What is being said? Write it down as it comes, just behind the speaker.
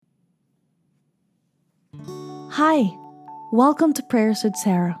Hi, welcome to Prayers with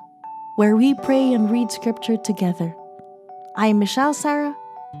Sarah, where we pray and read scripture together. I am Michelle Sarah,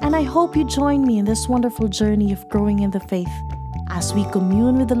 and I hope you join me in this wonderful journey of growing in the faith as we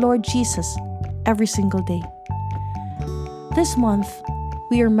commune with the Lord Jesus every single day. This month,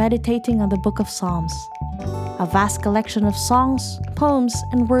 we are meditating on the book of Psalms, a vast collection of songs, poems,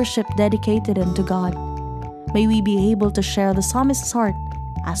 and worship dedicated unto God. May we be able to share the psalmist's heart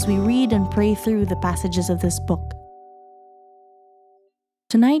as we read and pray through the passages of this book.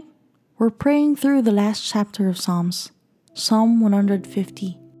 Tonight, we're praying through the last chapter of Psalms, Psalm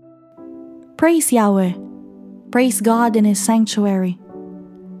 150. Praise Yahweh. Praise God in His sanctuary.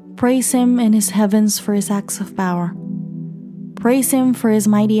 Praise Him in His heavens for His acts of power. Praise Him for His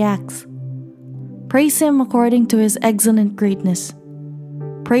mighty acts. Praise Him according to His excellent greatness.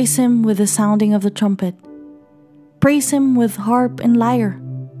 Praise Him with the sounding of the trumpet. Praise Him with harp and lyre.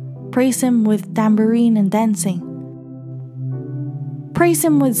 Praise Him with tambourine and dancing. Praise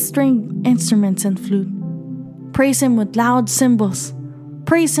Him with stringed instruments and flute. Praise Him with loud cymbals.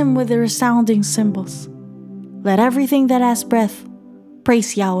 Praise Him with the resounding cymbals. Let everything that has breath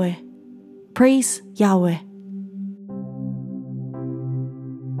praise Yahweh. Praise Yahweh.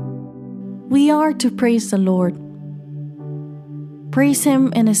 We are to praise the Lord. Praise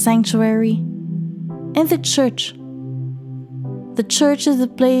Him in His sanctuary, in the church. The church is the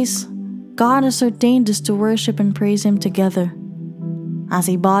place God has ordained us to worship and praise Him together, as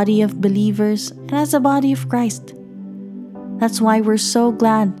a body of believers and as a body of Christ. That's why we're so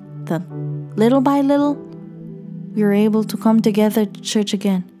glad that little by little, we are able to come together to church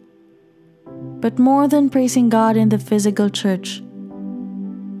again. But more than praising God in the physical church,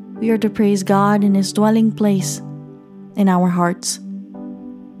 we are to praise God in His dwelling place, in our hearts.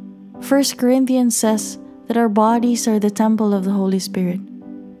 1 Corinthians says that our bodies are the temple of the Holy Spirit.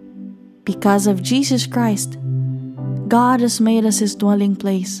 Because of Jesus Christ, God has made us His dwelling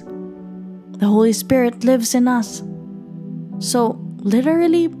place. The Holy Spirit lives in us. So,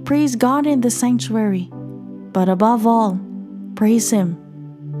 literally, praise God in the sanctuary, but above all, praise Him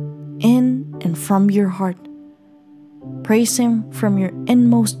in and from your heart. Praise Him from your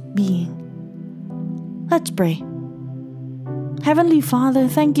inmost being. Let's pray. Heavenly Father,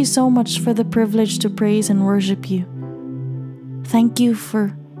 thank you so much for the privilege to praise and worship you. Thank you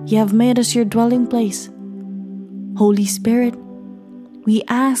for you have made us your dwelling place. Holy Spirit, we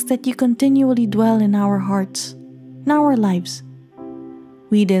ask that you continually dwell in our hearts, in our lives.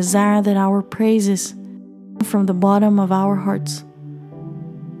 We desire that our praises come from the bottom of our hearts.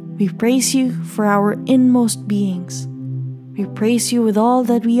 We praise you for our inmost beings. We praise you with all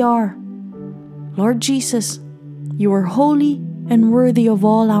that we are. Lord Jesus, you are holy and worthy of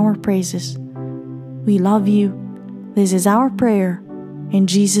all our praises. We love you. This is our prayer. In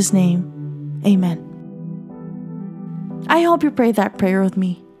Jesus' name, amen. I hope you prayed that prayer with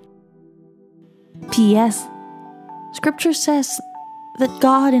me. P.S. Scripture says that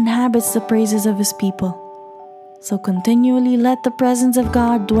God inhabits the praises of His people. So continually let the presence of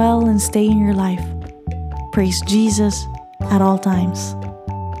God dwell and stay in your life. Praise Jesus at all times.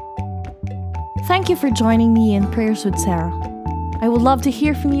 Thank you for joining me in Prayers with Sarah. I would love to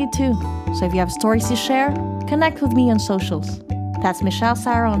hear from you too. So if you have stories to share, connect with me on socials. That's Michelle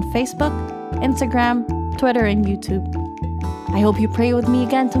Sarah on Facebook, Instagram, Twitter, and YouTube. I hope you pray with me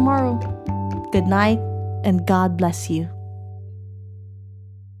again tomorrow. Good night, and God bless you.